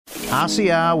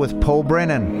RCR with Paul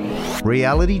Brennan,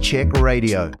 Reality Check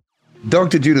Radio.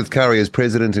 Dr. Judith Curry is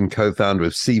president and co-founder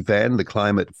of CFAN, the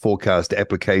Climate Forecast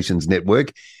Applications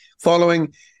Network.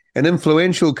 Following an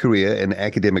influential career in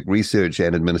academic research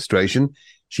and administration,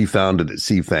 she founded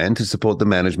CFAN to support the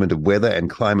management of weather and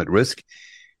climate risk.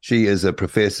 She is a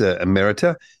professor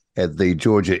emerita at the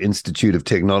Georgia Institute of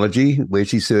Technology, where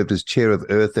she served as chair of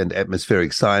Earth and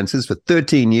Atmospheric Sciences for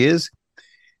 13 years.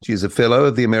 She is a fellow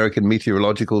of the American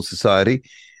Meteorological Society,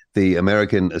 the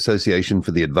American Association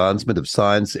for the Advancement of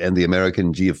Science, and the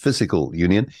American Geophysical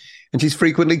Union. And she's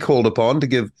frequently called upon to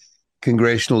give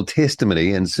congressional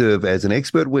testimony and serve as an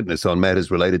expert witness on matters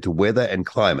related to weather and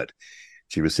climate.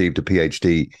 She received a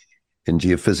PhD in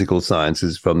geophysical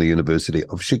sciences from the University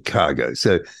of Chicago.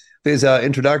 So there's our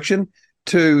introduction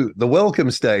to the welcome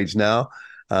stage now.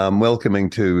 Welcoming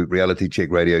to Reality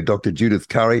Check Radio, Dr. Judith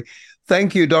Curry.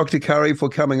 Thank you, Dr. Curry, for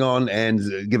coming on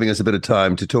and giving us a bit of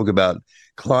time to talk about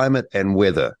climate and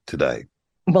weather today.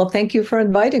 Well, thank you for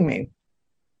inviting me.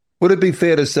 Would it be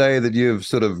fair to say that you've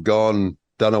sort of done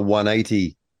a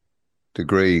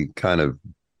 180-degree kind of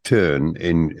turn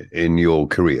in your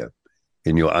career,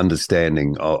 in your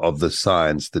understanding of the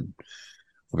science that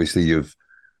obviously you've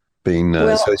been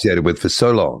associated with for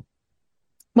so long?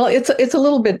 Well, it's a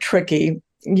little bit tricky,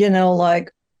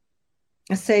 like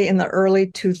say in the early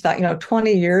 2000,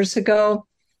 20 years ago,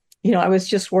 I was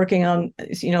just working on,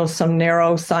 some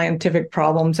narrow scientific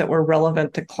problems that were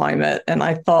relevant to climate. And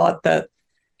I thought that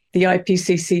the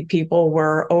IPCC people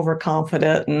were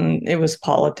overconfident and it was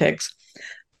politics.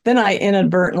 Then I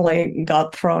inadvertently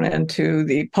got thrown into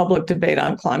the public debate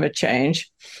on climate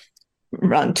change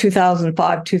around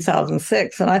 2005,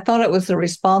 2006. And I thought it was the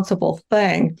responsible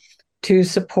thing to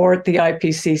support the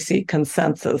IPCC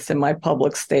consensus in my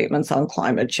public statements on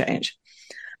climate change.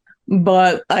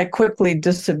 But I quickly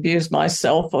disabused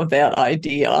myself of that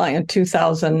idea in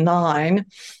 2009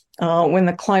 when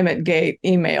the ClimateGate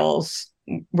emails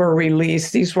were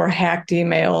released. These were hacked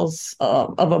emails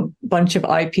of a bunch of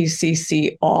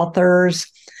IPCC authors,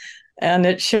 and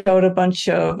it showed a bunch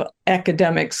of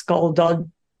academic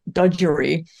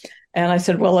skullduggery. And I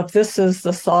said, well, if this is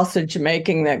the sausage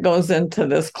making that goes into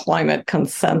this climate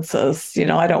consensus,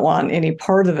 I don't want any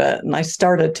part of it. And I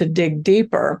started to dig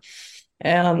deeper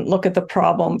and look at the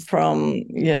problem from,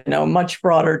 much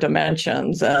broader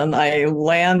dimensions. And I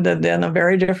landed in a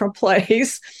very different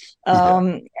place.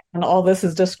 And all this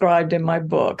is described in my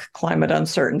book, Climate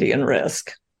Uncertainty and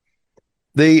Risk.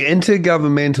 The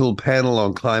Intergovernmental Panel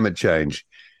on Climate Change,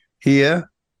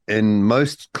 here in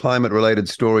most climate-related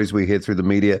stories we hear through the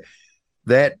media,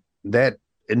 that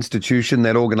institution,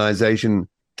 that organization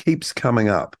keeps coming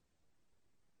up.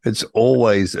 It's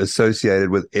always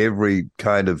associated with every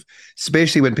kind of,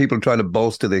 especially when people are trying to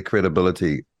bolster their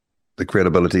credibility, the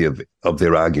credibility of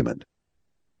their argument.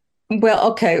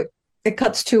 Well, okay, it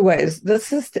cuts two ways.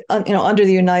 This is, under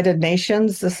the United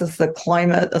Nations, this is the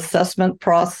climate assessment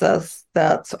process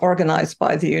that's organized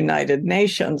by the United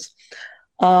Nations.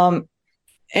 And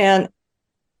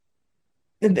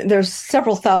there's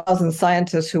several thousand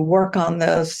scientists who work on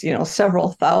this, several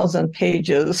thousand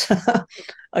pages,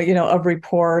 of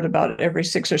report about every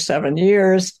 6 or 7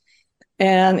 years.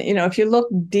 And, if you look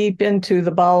deep into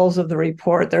the bowels of the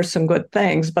report, there's some good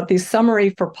things, but the summary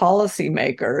for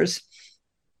policymakers,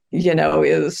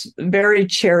 is very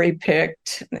cherry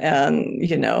picked and,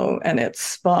 and it's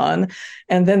spun.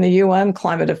 And then the UN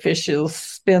climate officials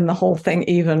spin the whole thing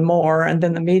even more. And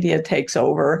then the media takes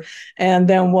over. And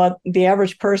then what the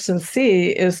average person see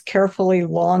is carefully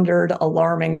laundered,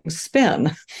 alarming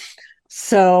spin.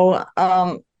 So,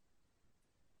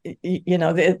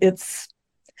 it's,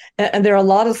 and there are a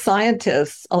lot of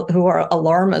scientists who are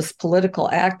alarmist political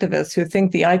activists who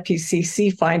think the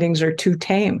IPCC findings are too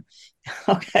tame.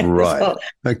 Okay. Right.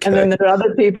 Okay. And then there are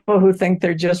other people who think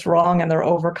they're just wrong and they're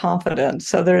overconfident.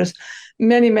 So there's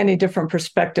many, many different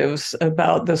perspectives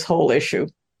about this whole issue.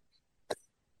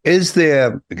 Is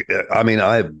there, I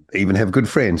even have good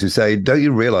friends who say, don't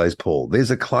you realize, Paul, there's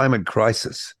a climate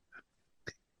crisis?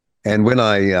 And when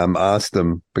I ask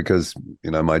them, because,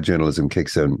 my journalism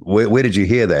kicks in, where did you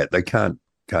hear that? They can't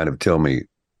kind of tell me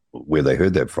where they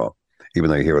heard that from,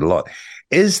 even though you hear it a lot.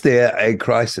 Is there a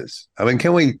crisis?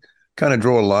 Can we kind of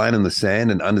draw a line in the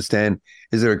sand and understand,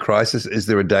 is there a crisis? Is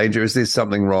there a danger? Is there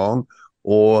something wrong?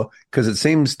 Or, because it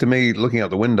seems to me, looking out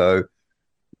the window,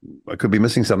 I could be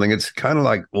missing something. It's kind of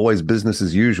like always business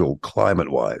as usual,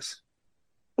 climate-wise.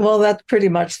 Well, that's pretty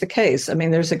much the case.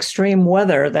 There's extreme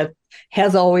weather that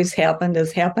has always happened,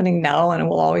 is happening now, and it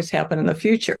will always happen in the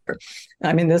future.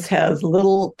 This has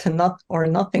little to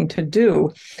nothing to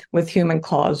do with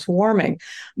human-caused warming.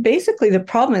 Basically, the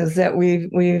problem is that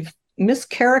we've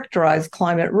mischaracterized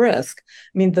climate risk.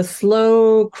 I mean, the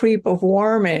slow creep of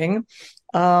warming,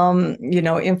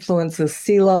 influences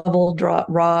sea level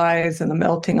rise and the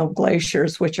melting of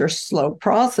glaciers, which are slow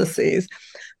processes.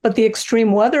 But the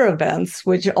extreme weather events,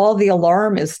 which all the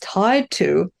alarm is tied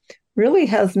to, really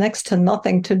has next to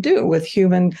nothing to do with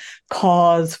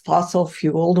human-caused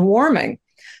fossil-fueled warming.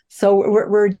 So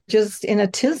we're just in a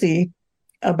tizzy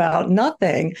about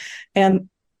nothing. And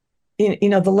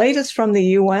the latest from the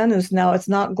UN is now it's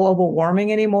not global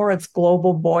warming anymore, it's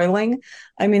global boiling.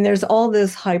 I mean, there's all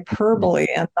this hyperbole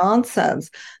and nonsense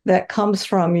that comes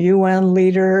from UN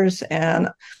leaders and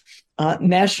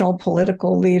national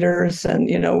political leaders. And,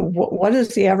 what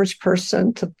is the average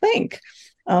person to think?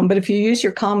 But if you use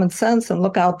your common sense and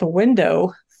look out the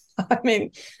window, I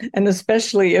mean, and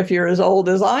especially if you're as old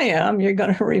as I am, you're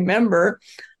going to remember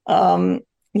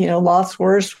lots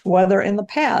worse weather in the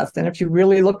past. And if you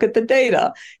really look at the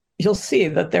data, you'll see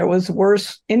that there was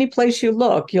worse. Any place you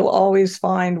look, you'll always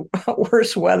find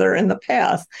worse weather in the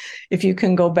past. If you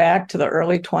can go back to the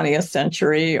early 20th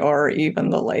century or even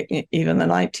the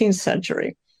 19th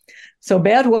century. So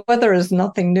bad weather is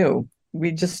nothing new.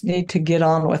 We just need to get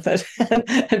on with it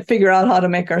and figure out how to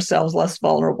make ourselves less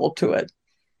vulnerable to it.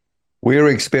 We're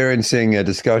experiencing a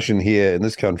discussion here in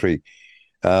this country.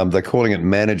 They're calling it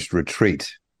managed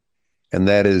retreat. And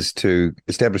that is to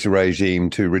establish a regime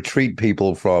to retreat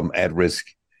people from at-risk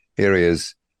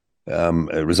areas a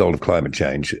result of climate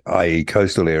change, i.e.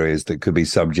 coastal areas that could be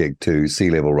subject to sea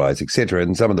level rise, etc.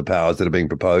 And some of the powers that are being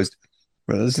proposed,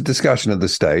 there's a discussion at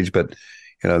this stage, but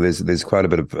there's quite a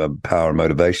bit of power and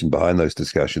motivation behind those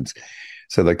discussions.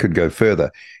 So they could go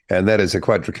further. And that is a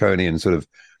quite draconian sort of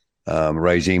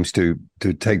regimes to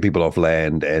take people off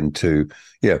land and to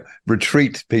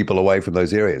retreat people away from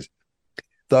those areas.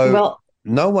 Though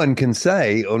no one can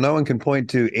say or no one can point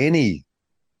to any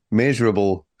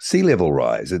measurable sea level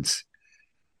rise. It's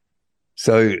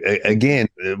so again,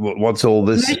 what's all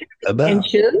this about?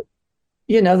 Inches.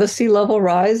 The sea level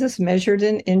rise is measured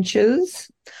in inches.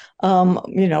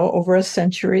 Over a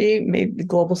century, maybe the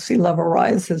global sea level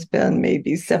rise has been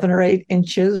maybe 7 or 8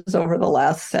 inches over the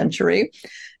last century.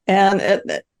 And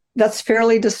that's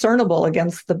fairly discernible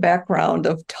against the background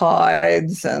of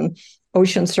tides and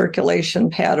ocean circulation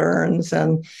patterns.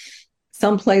 And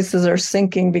some places are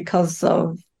sinking because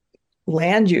of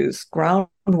land use,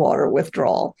 groundwater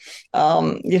withdrawal.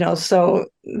 So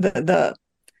the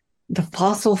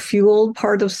fossil fueled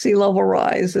part of sea level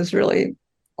rise is really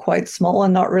quite small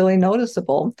and not really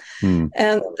noticeable.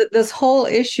 And this whole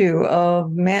issue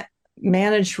of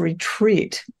managed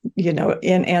retreat,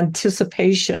 in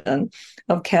anticipation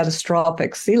of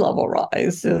catastrophic sea level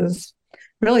rise is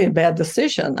really a bad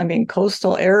decision. I mean,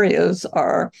 coastal areas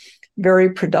are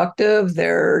very productive.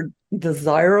 They're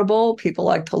desirable. People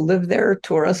like to live there.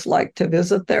 Tourists like to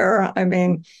visit there. I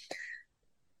mean,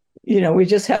 we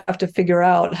just have to figure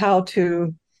out how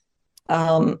to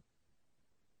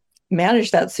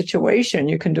manage that situation.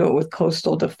 You can do it with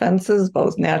coastal defenses,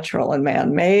 both natural and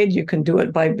man-made. You can do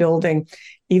it by building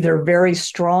either very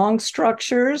strong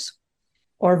structures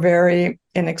or very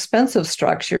inexpensive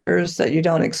structures that you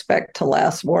don't expect to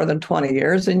last more than 20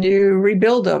 years, and you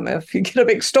rebuild them if you get a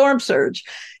big storm surge.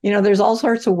 There's all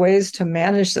sorts of ways to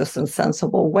manage this in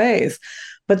sensible ways.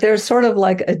 But there's sort of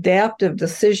like adaptive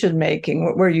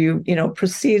decision-making where you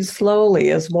proceed slowly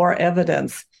as more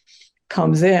evidence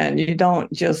comes in. You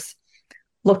don't just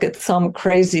look at some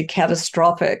crazy,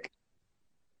 catastrophic,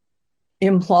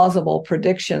 implausible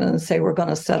prediction and say we're going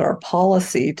to set our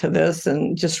policy to this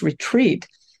and just retreat.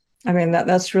 I mean,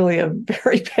 that's really a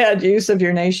very bad use of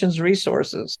your nation's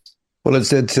resources. Well,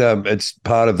 it's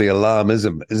part of the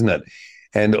alarmism, isn't it?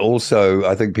 And also,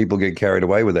 I think people get carried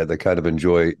away with that. They kind of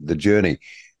enjoy the journey.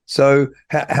 So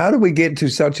how do we get to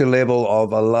such a level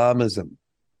of alarmism?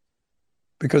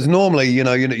 Because normally,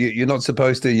 you're not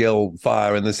supposed to yell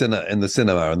fire in the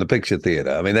cinema, in the picture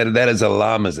theater. I mean, that is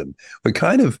alarmism. We're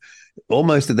kind of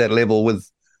almost at that level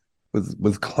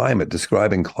with climate,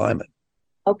 describing climate.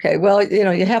 Okay, well,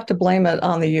 you have to blame it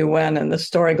on the UN, and the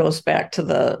story goes back to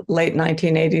the late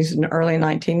 1980s and early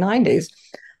 1990s.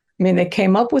 I mean, they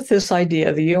came up with this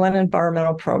idea, the UN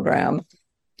Environmental Program,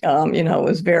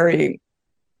 was very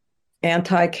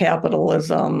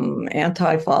anti-capitalism,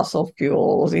 anti-fossil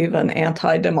fuels, even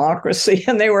anti-democracy,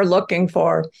 and they were looking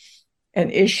for an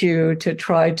issue to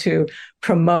try to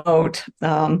promote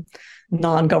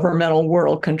non-governmental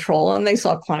world control, and they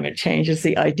saw climate change as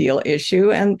the ideal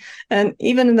issue. And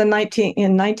even in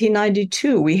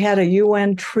 1992, we had a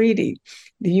UN treaty,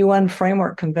 the UN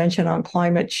Framework Convention on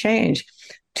Climate Change,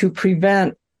 to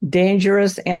prevent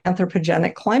dangerous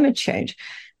anthropogenic climate change.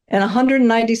 And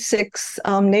 196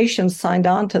 nations signed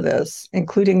on to this,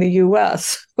 including the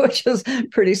US, which is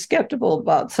pretty skeptical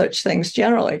about such things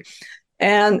generally.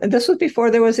 And this was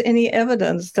before there was any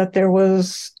evidence that there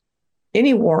was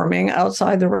any warming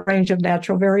outside the range of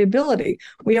natural variability.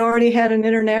 We already had an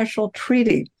international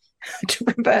treaty to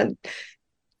prevent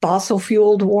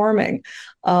fossil-fueled warming.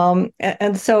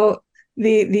 And so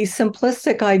the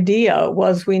simplistic idea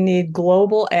was we need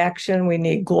global action, we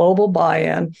need global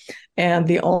buy-in, and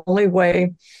the only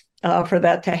way for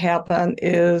that to happen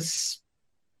is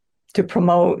to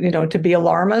promote, to be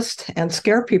alarmist and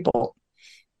scare people.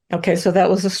 Okay, so that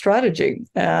was a strategy,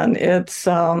 and it's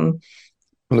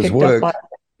it's worked.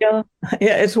 Yeah,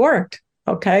 it's worked.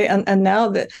 Okay, and now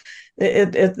that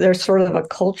there's sort of a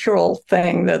cultural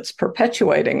thing that's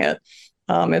perpetuating it.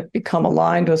 It's become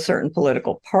aligned with certain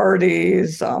political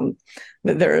parties.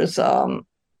 There's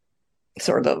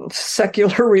sort of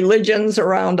secular religions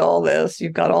around all this.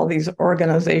 You've got all these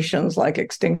organizations like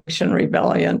Extinction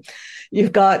Rebellion.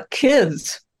 You've got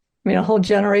kids, a whole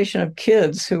generation of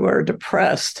kids who are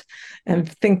depressed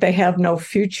and think they have no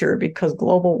future because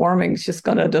global warming is just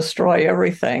going to destroy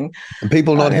everything. And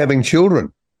people not having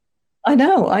children. I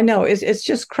know. It's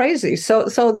just crazy. So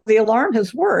the alarm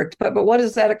has worked, but what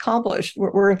has that accomplished?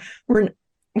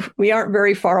 We aren't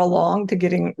very far along to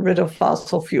getting rid of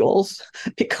fossil fuels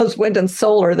because wind and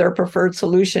solar, their preferred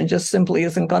solution, just simply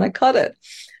isn't going to cut it.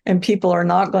 And people are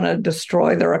not going to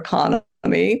destroy their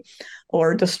economy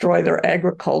or destroy their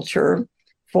agriculture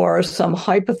for some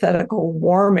hypothetical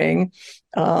warming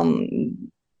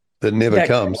that never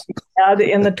comes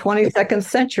in the 22nd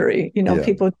century.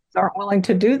 People aren't willing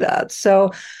to do that.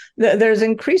 So there's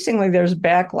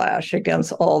backlash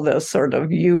against all this sort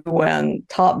of UN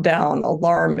top-down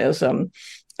alarmism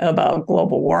about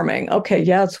global warming. Okay,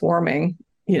 yeah, it's warming.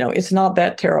 It's not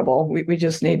that terrible. We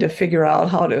just need to figure out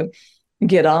how to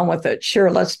get on with it.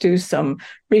 Sure, let's do some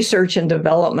research and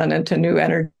development into new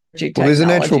energy technologies. Well, there's a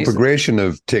natural progression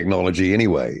of technology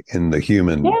anyway in the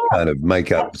human kind of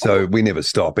makeup. So we never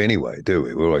stop anyway, do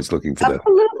we? We're always looking for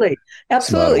the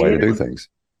smart way to do things.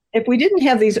 If we didn't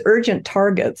have these urgent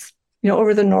targets,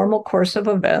 over the normal course of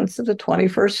events of the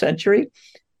 21st century,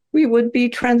 we would be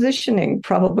transitioning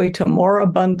probably to more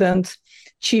abundant,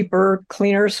 cheaper,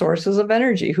 cleaner sources of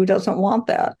energy. Who doesn't want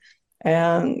that?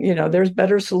 And, there's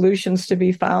better solutions to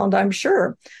be found, I'm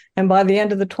sure. And by the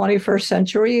end of the 21st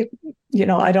century,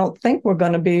 I don't think we're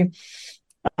going to be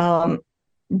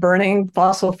burning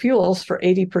fossil fuels for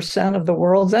 80% of the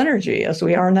world's energy as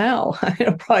we are now.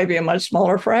 It'll probably be a much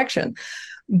smaller fraction.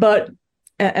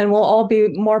 And we'll all be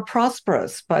more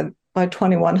prosperous by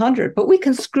 2100. But we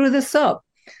can screw this up.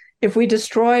 If we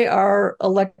destroy our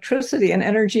electricity and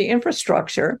energy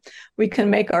infrastructure, we can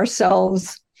make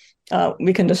ourselves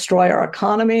we can destroy our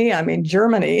economy. I mean,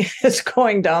 Germany is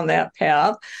going down that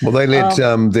path. Well, they let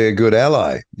their good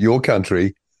ally, your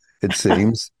country, it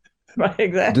seems, right,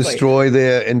 exactly, destroy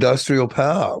their industrial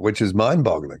power, which is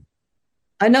mind-boggling.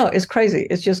 I know, it's crazy.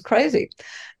 It's just crazy.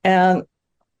 And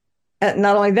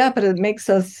not only that, but it makes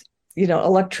us,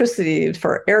 electricity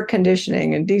for air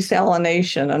conditioning and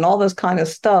desalination and all this kind of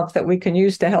stuff that we can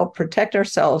use to help protect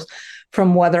ourselves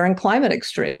from weather and climate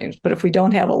extremes. But if we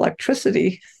don't have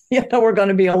electricity, we're going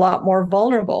to be a lot more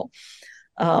vulnerable.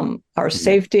 Our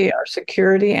safety, our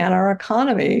security, and our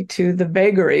economy to the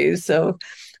vagaries of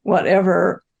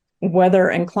whatever weather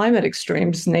and climate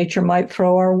extremes nature might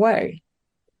throw our way.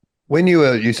 When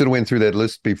you sort of went through that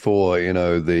list before, you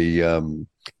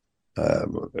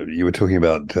were talking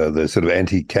about the sort of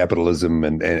anti-capitalism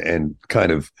and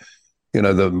kind of,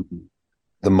 the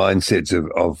mindsets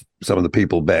of some of the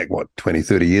people back, 20,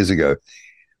 30 years ago.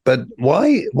 But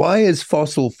why is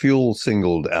fossil fuel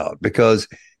singled out? Because,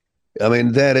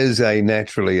 that is a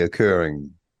naturally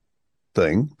occurring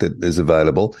thing that is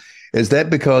available. Is that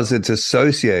because it's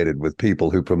associated with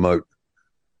people who promote,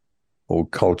 or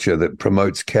culture that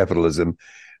promotes capitalism?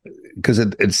 Because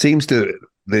there seems to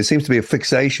be a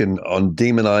fixation on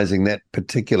demonizing that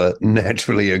particular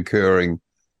naturally occurring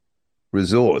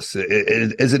resource.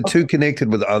 Is it too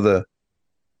connected with other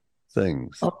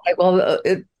things? Okay, well,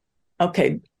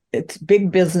 it's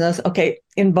big business. Okay,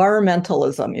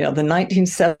 environmentalism, the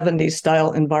 1970s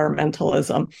style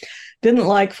environmentalism didn't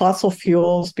like fossil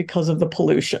fuels because of the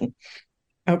pollution.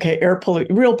 Okay,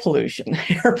 real pollution,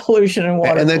 air pollution and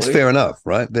water pollution. And that's pollution. fair enough,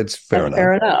 right? That's fair enough.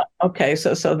 Fair enough. Okay,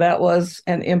 so that was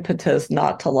an impetus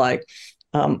not to like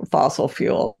fossil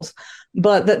fuels.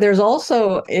 But that there's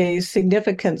also a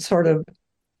significant sort of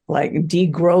like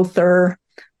degrowther,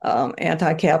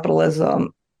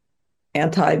 anti-capitalism,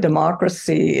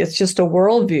 anti-democracy. It's just a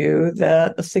worldview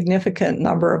that a significant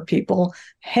number of people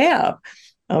have.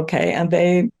 Okay, and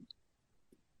they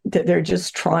they're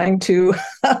just trying to,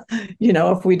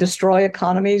 if we destroy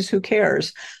economies, who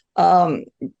cares? And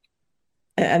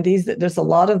there's a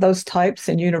lot of those types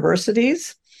in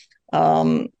universities,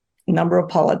 number of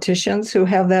politicians who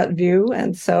have that view.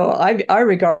 And so I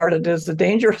regard it as a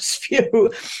dangerous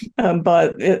view,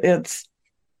 but it's.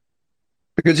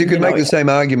 Because you could make the same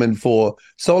argument for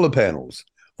solar panels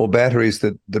or batteries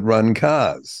that run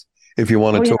cars, if you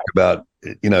want to talk about,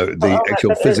 the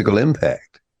actual physical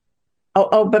impact.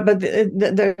 But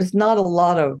there's not a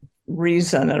lot of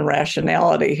reason and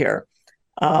rationality here.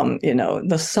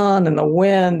 The sun and the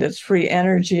wind, it's free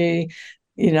energy,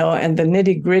 and the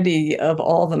nitty gritty of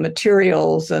all the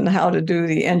materials and how to do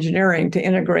the engineering to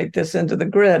integrate this into the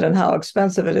grid and how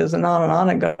expensive it is and on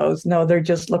it goes. No, they're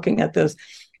just looking at this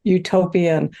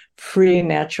utopian free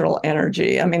natural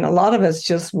energy. I mean, a lot of it's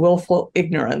just willful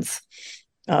ignorance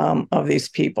of these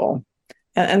people.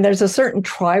 And there's a certain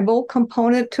tribal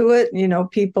component to it.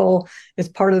 People, it's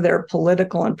part of their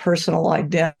political and personal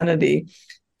identity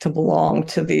to belong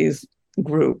to these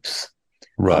groups.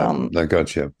 Right. I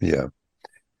gotcha. Yeah.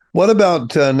 What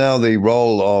about now the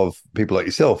role of people like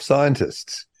yourself,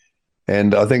 scientists?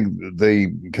 And I think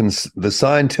the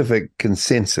scientific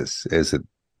consensus, as it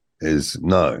is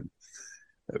known.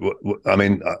 I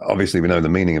mean, obviously we know the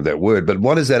meaning of that word, but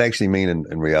what does that actually mean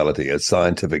in reality, a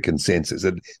scientific consensus?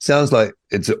 It sounds like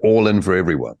it's all in for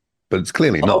everyone, but it's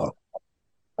clearly not.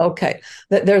 Okay.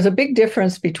 There's a big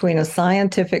difference between a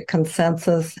scientific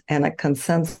consensus and a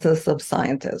consensus of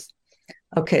scientists.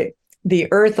 Okay. The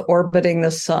Earth orbiting the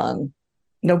sun,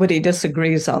 nobody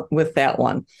disagrees with that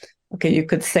one. Okay, you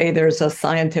could say there's a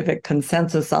scientific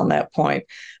consensus on that point,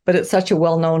 but it's such a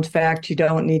well-known fact, you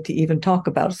don't need to even talk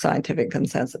about a scientific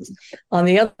consensus. On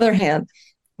the other hand,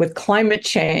 with climate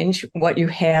change, what you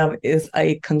have is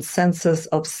a consensus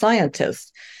of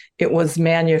scientists. It was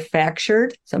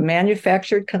manufactured. It's a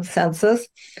manufactured consensus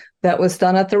that was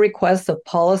done at the request of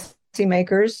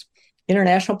policymakers,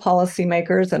 international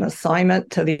policymakers, an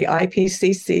assignment to the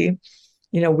IPCC.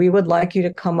 We would like you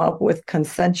to come up with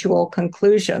consensual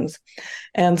conclusions.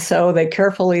 And so they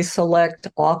carefully select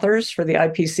authors for the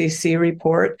IPCC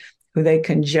report who they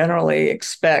can generally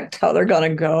expect how they're going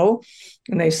to go.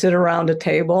 And they sit around a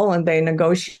table and they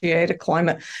negotiate a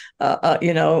climate,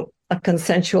 a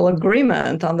consensual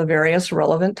agreement on the various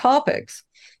relevant topics.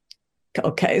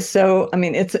 Okay, so, I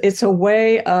mean, it's a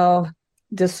way of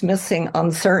dismissing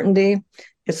uncertainty.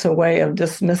 It's a way of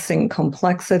dismissing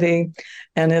complexity,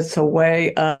 and it's a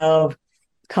way of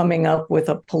coming up with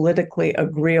a politically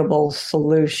agreeable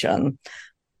solution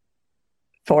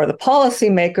for the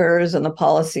policymakers, and the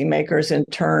policymakers in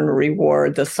turn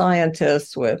reward the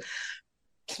scientists with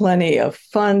plenty of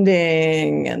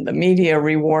funding, and the media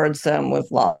rewards them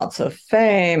with lots of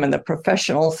fame, and the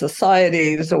professional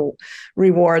societies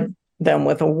reward them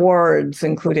with awards,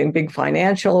 including big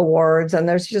financial awards. And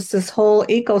there's just this whole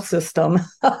ecosystem,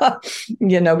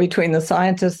 between the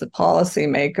scientists, the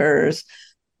policymakers,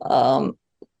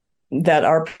 that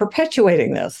are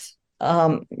perpetuating this.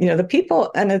 The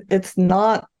people, and it's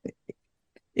not,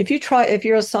 if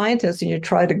you're a scientist and you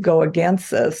try to go against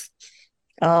this,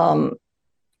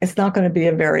 it's not going to be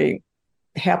a very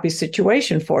happy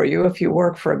situation for you if you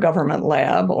work for a government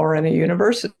lab or in a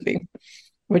university,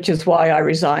 which is why I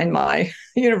resigned my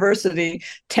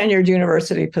tenured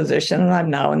university position, and I'm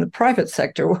now in the private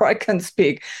sector where I can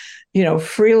speak,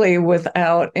 freely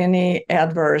without any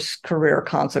adverse career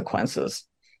consequences.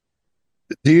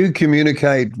 Do you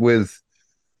communicate with,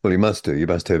 well, you must do. You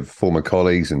must have former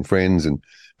colleagues and friends and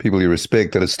people you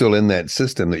respect that are still in that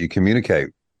system that you communicate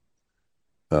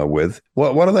with.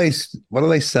 What are they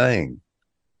saying?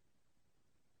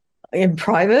 In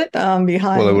private,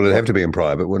 behind. Well, it would have to be in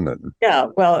private, wouldn't it? Yeah.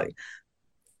 Well,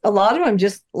 a lot of them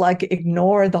just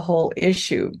ignore the whole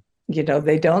issue.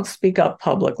 They don't speak up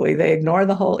publicly. They ignore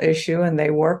the whole issue and they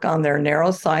work on their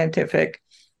narrow scientific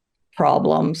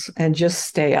problems and just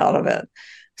stay out of it.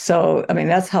 So, I mean,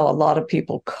 that's how a lot of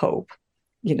people cope.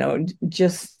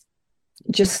 Just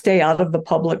stay out of the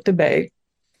public debate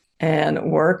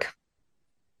and work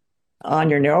on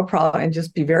your narrow problem, and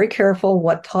just be very careful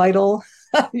what title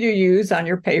you use on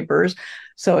your papers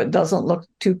so it doesn't look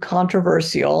too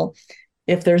controversial.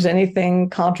 If there's anything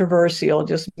controversial,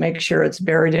 just make sure it's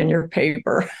buried in your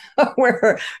paper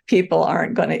where people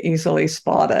aren't going to easily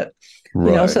spot it.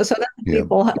 Right. So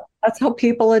that's how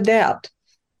people adapt.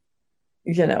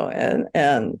 But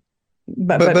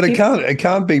it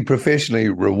can't be professionally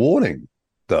rewarding,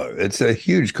 though. It's a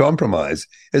huge compromise.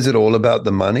 Is it all about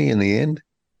the money in the end?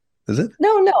 Is it?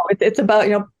 No. It's about,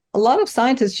 a lot of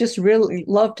scientists just really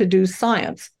love to do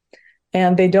science,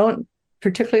 and they don't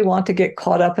particularly want to get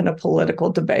caught up in a political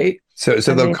debate. So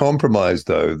they'll compromise,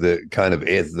 though, the kind of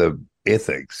the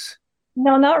ethics.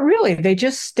 No, not really. They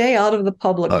just stay out of the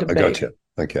public debate. I gotcha.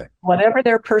 Okay. Whatever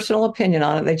their personal opinion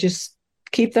on it, they just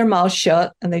keep their mouth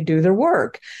shut and they do their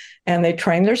work. And they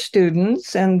train their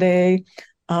students, and they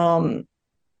are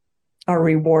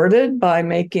rewarded by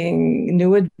making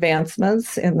new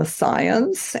advancements in the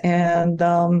science. And,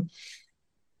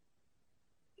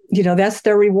 that's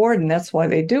their reward, and that's why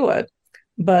they do it.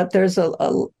 But there's a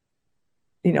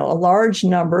large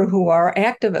number who are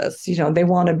activists. They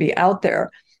want to be out there,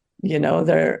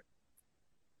 they're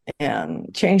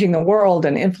and changing the world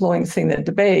and influencing the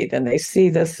debate. And they see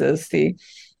this as the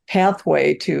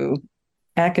pathway to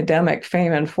academic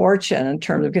fame and fortune in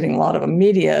terms of getting a lot of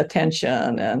media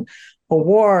attention and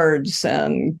awards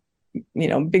and,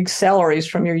 big salaries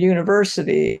from your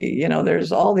university.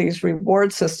 There's all these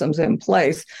reward systems in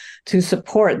place to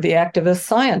support the activist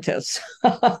scientists.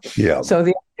 Yeah. So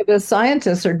the activist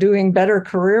scientists are doing better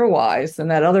career-wise than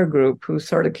that other group who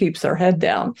sort of keeps their head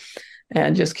down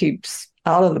and just keeps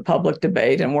out of the public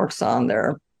debate and works on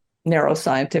their narrow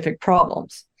scientific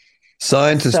problems.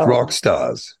 Scientist rock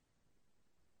stars,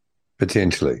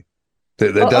 potentially.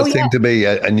 There does seem to be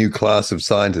a new class of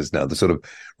scientists now, the sort of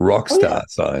rock star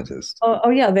scientists.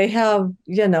 Yeah. They have,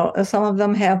 some of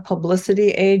them have publicity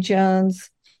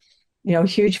agents,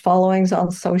 huge followings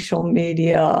on social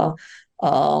media,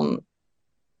 and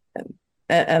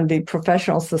the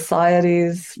professional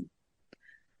societies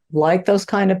like those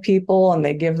kind of people, and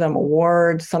they give them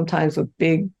awards, sometimes with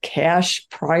big cash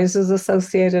prizes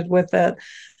associated with it.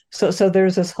 So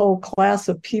there's this whole class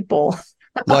of people.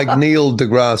 Like Neil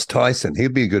deGrasse Tyson,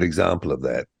 he'd be a good example of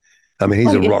that. I mean,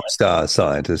 he's a rock star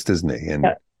scientist, isn't he? And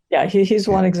he's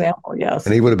one example, yes.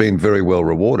 And he would have been very well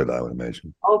rewarded, I would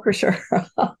imagine. Oh, for sure.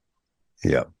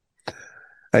 Yeah.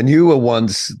 And you were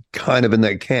once kind of in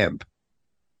that camp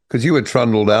because you were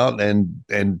trundled out and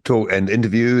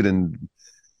interviewed and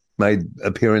made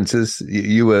appearances.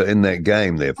 You were in that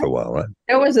game there for a while, right?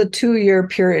 There was a 2-year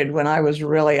period when I was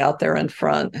really out there in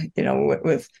front,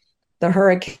 with the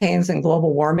hurricanes and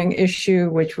global warming issue,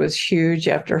 which was huge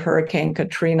after Hurricane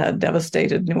Katrina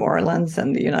devastated New Orleans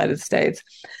and the United States.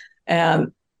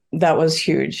 And that was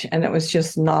huge. And it was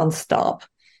just nonstop,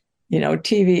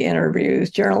 TV interviews,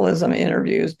 journalism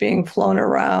interviews, being flown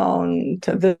around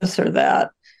to this or that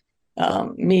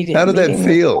meeting. How did that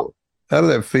feel? How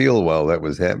did that feel while that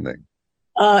was happening?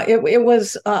 It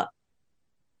was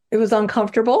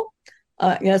uncomfortable.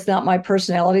 It's not my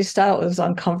personality style. It was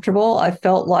uncomfortable. I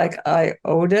felt like I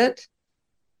owed it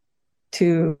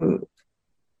to,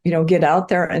 get out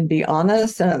there and be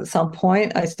honest. And at some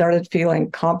point, I started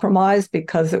feeling compromised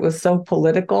because it was so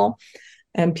political,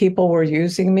 and people were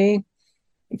using me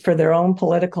for their own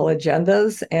political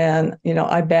agendas. And,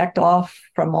 I backed off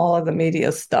from all of the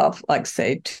media stuff, like,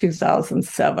 say,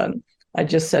 2007. I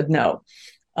just said, no,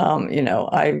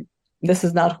 this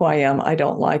is not who I am. I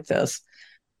don't like this.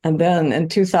 And then in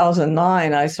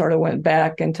 2009, I sort of went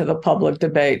back into the public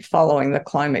debate following the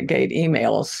ClimateGate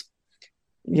emails.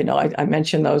 I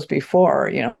mentioned those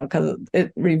before, because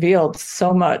it revealed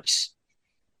so much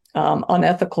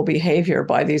unethical behavior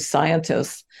by these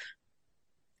scientists.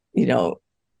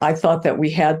 I thought that we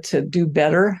had to do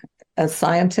better as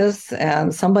scientists,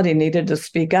 and somebody needed to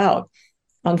speak out.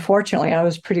 Unfortunately, I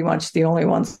was pretty much the only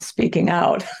one speaking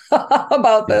out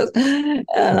about this,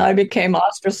 and I became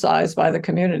ostracized by the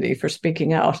community for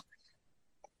speaking out.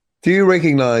 Do you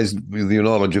recognize, with your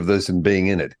knowledge of this and being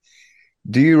in it,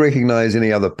 do you recognize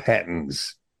any other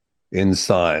patterns in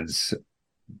science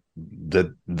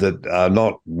that are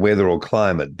not weather or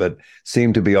climate, but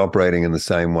seem to be operating in the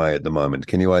same way at the moment?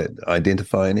 Can you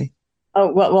identify any?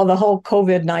 Oh, well, the whole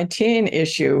COVID-19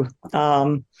 issue,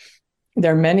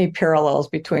 there are many parallels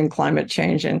between climate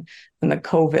change and the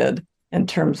COVID in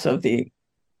terms of the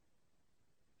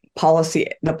policy,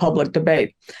 the public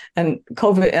debate. And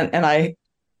COVID, and I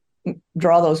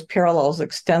draw those parallels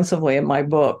extensively in my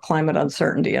book, Climate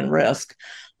Uncertainty and Risk.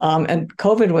 And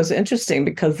COVID was interesting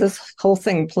because this whole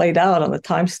thing played out on the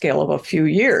timescale of a few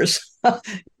years.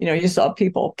 You saw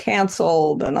people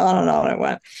canceled and on it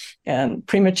went, and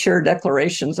premature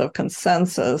declarations of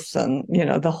consensus, and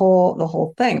the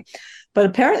whole thing. But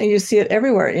apparently you see it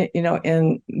everywhere,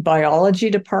 in biology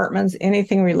departments.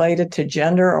 Anything related to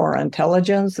gender or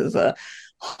intelligence is a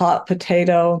hot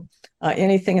potato,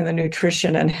 anything in the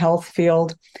nutrition and health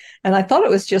field. And I thought it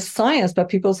was just science, but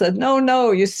people said,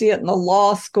 no, you see it in the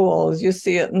law schools, you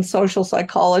see it in social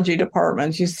psychology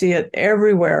departments, you see it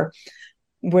everywhere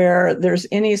where there's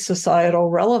any societal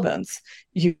relevance.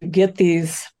 You get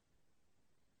these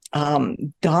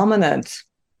dominant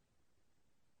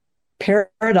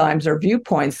paradigms or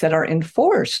viewpoints that are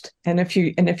enforced, and if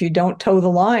you don't toe the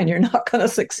line, you're not going to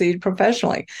succeed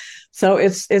professionally. So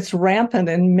it's rampant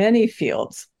in many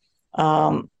fields.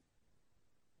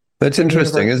 That's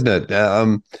interesting, isn't it?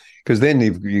 Because then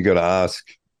you got to ask,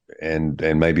 and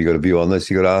maybe you got a view on this.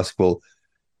 You got to ask, well,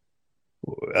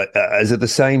 is it the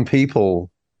same people?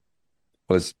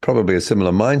 Well, it's probably a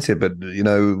similar mindset, but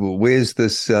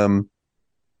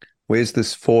where's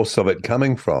this force of it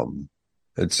coming from?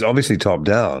 It's obviously top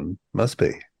down, must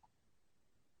be.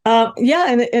 Yeah,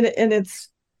 and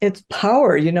it's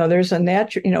power. There's a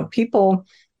natural. People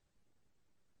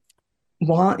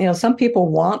want. Some people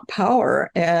want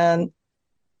power, and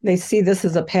they see this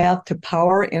as a path to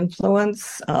power,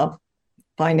 influence,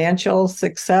 financial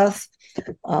success.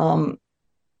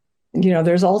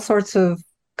 There's all sorts of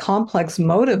complex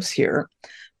motives here,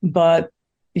 but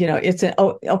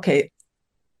okay.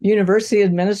 University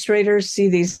administrators see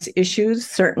these issues,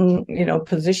 certain,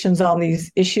 positions on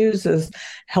these issues as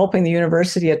helping the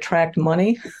university attract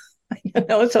money.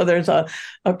 So there's a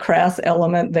crass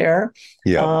element there.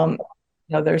 Yeah.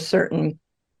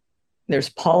 There's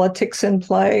politics in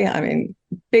play. I mean,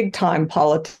 big time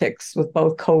politics with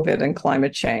both COVID and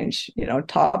climate change,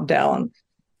 top down,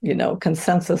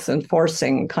 consensus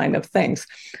enforcing kind of things.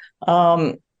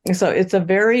 So it's a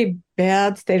very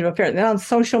bad state of affairs. Then on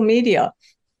social media,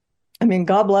 I mean,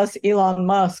 God bless Elon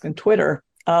Musk and Twitter,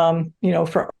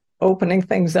 for opening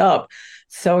things up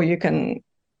so you can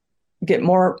get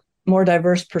more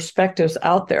diverse perspectives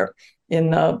out there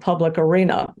in the public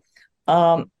arena.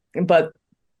 But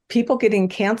people getting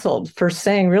canceled for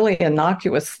saying really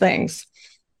innocuous things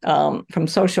from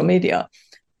social media,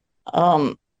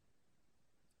 being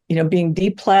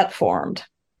deplatformed.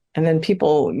 And then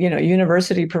people,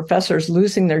 university professors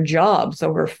losing their jobs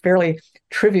over fairly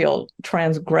trivial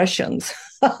transgressions.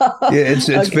 Yeah,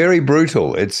 it's very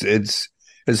brutal. It's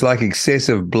like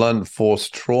excessive blunt force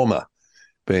trauma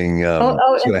being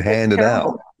sort of handed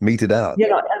out, meted out.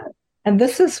 And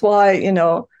this is why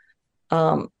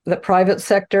the private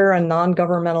sector and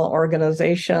non-governmental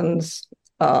organizations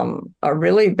are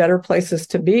really better places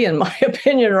to be, in my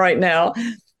opinion, right now.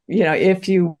 If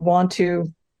you want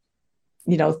to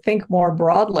think more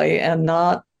broadly and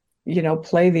not,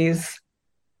 play these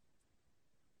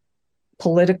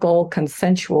political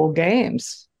consensual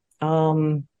games.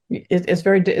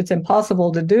 It's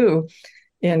impossible to do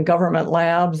in government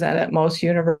labs and at most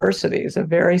universities. A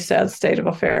very sad state of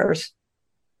affairs.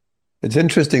 It's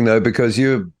interesting though, because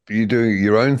you do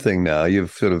your own thing now.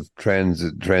 You've sort of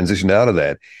transitioned out of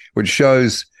that, which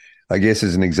shows, I guess,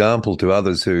 as an example to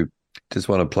others who just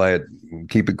want to play it,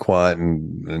 keep it quiet,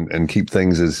 and keep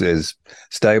things as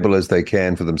stable as they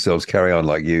can for themselves, carry on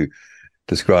like you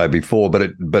described before.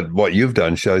 But what you've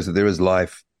done shows that there is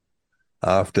life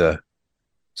after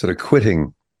sort of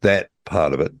quitting that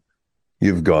part of it.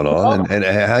 You've gone on, and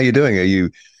how are you doing? Are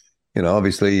you,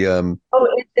 obviously...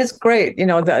 it's great.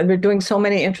 We're doing so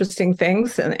many interesting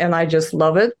things, and I just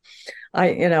love it.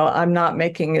 I'm not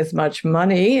making as much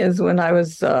money as when I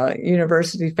was a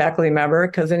university faculty member,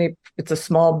 because it's a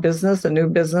small business, a new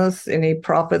business. Any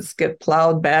profits get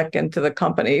plowed back into the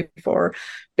company for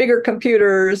bigger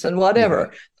computers and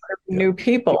whatever, new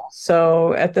people.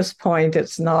 So at this point,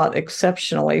 it's not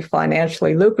exceptionally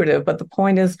financially lucrative. But the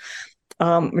point is,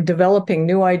 we're developing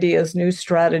new ideas, new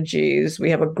strategies. We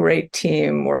have a great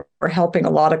team. We're helping a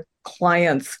lot of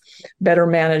clients better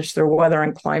manage their weather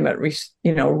and climate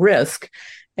risk,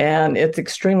 and it's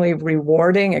extremely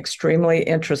rewarding, extremely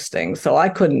interesting. So I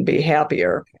couldn't be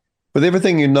happier. With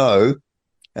everything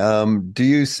do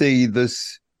you see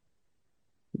this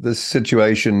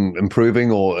situation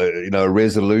improving, or a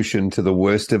resolution to the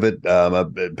worst of it?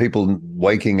 People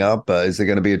waking up? Is there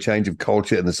going to be a change of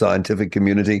culture in the scientific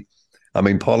community? I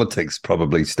mean, politics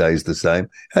probably stays the same.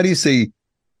 How do you see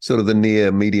sort of the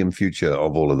near medium future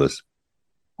of all of this?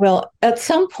 Well, at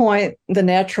some point, the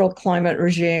natural climate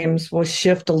regimes will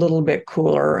shift a little bit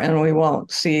cooler, and we won't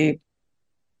see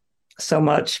so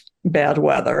much bad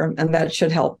weather, and that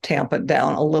should help tamp it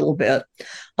down a little bit.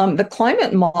 The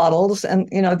climate models, and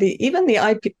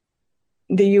the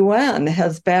UN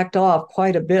has backed off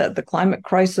quite a bit. The climate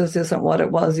crisis isn't what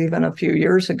it was even a few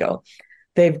years ago.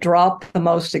 They've dropped the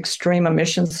most extreme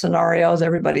emission scenarios.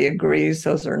 Everybody agrees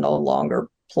those are no longer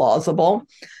plausible.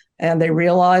 And they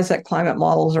realize that climate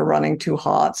models are running too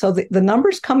hot. So the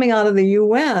numbers coming out of the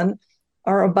UN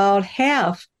are about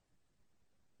half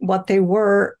what they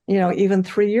were, even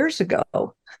 3 years ago.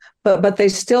 But they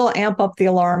still amp up the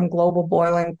alarm, global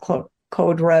boiling,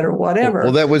 code red, or whatever.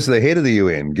 Well, that was the head of the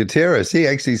UN, Guterres. He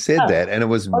actually said that, and it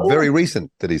was very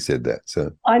recent that he said that.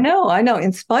 So I know.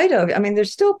 In spite of, they're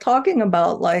still talking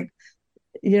about like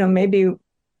maybe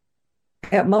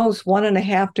at most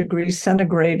 1.5 degrees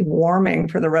centigrade warming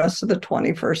for the rest of the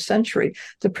 21st century.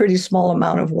 It's a pretty small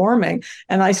amount of warming.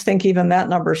 And I think even that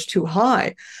number is too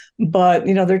high. But,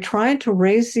 they're trying to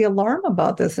raise the alarm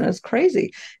about this, and it's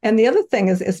crazy. And the other thing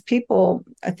is people,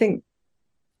 I think,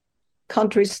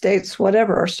 countries, states,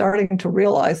 whatever, are starting to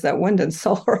realize that wind and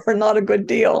solar are not a good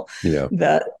deal. Yeah.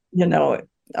 That,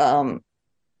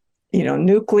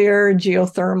 nuclear,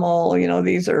 geothermal,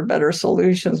 these are better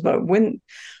solutions. But wind,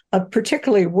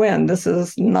 particularly wind, this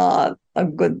is not a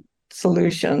good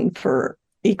solution for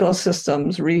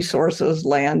ecosystems, resources,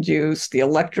 land use, the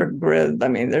electric grid. I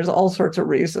mean, there's all sorts of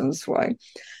reasons why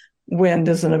wind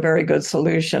isn't a very good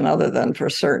solution other than for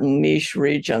certain niche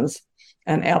regions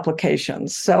and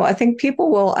applications. So I think people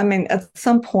will, at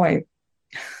some point,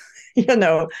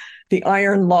 the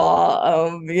iron law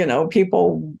of,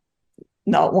 people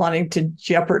not wanting to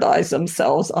jeopardize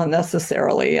themselves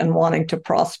unnecessarily and wanting to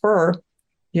prosper,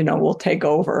 will take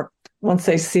over once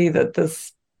they see that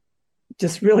this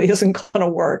just really isn't going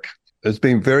to work. It's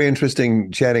been very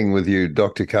interesting chatting with you,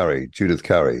 Dr. Curry, Judith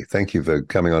Curry. Thank you for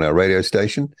coming on our radio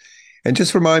station. And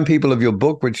just remind people of your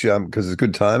book, which, because it's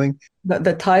good timing.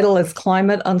 The title is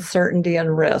Climate Uncertainty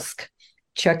and Risk.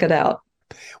 Check it out.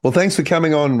 Well, thanks for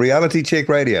coming on Reality Check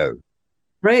Radio.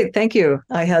 Great. Thank you.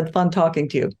 I had fun talking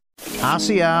to you.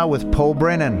 RCR with Paul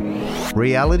Brennan,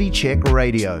 Reality Check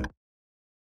Radio.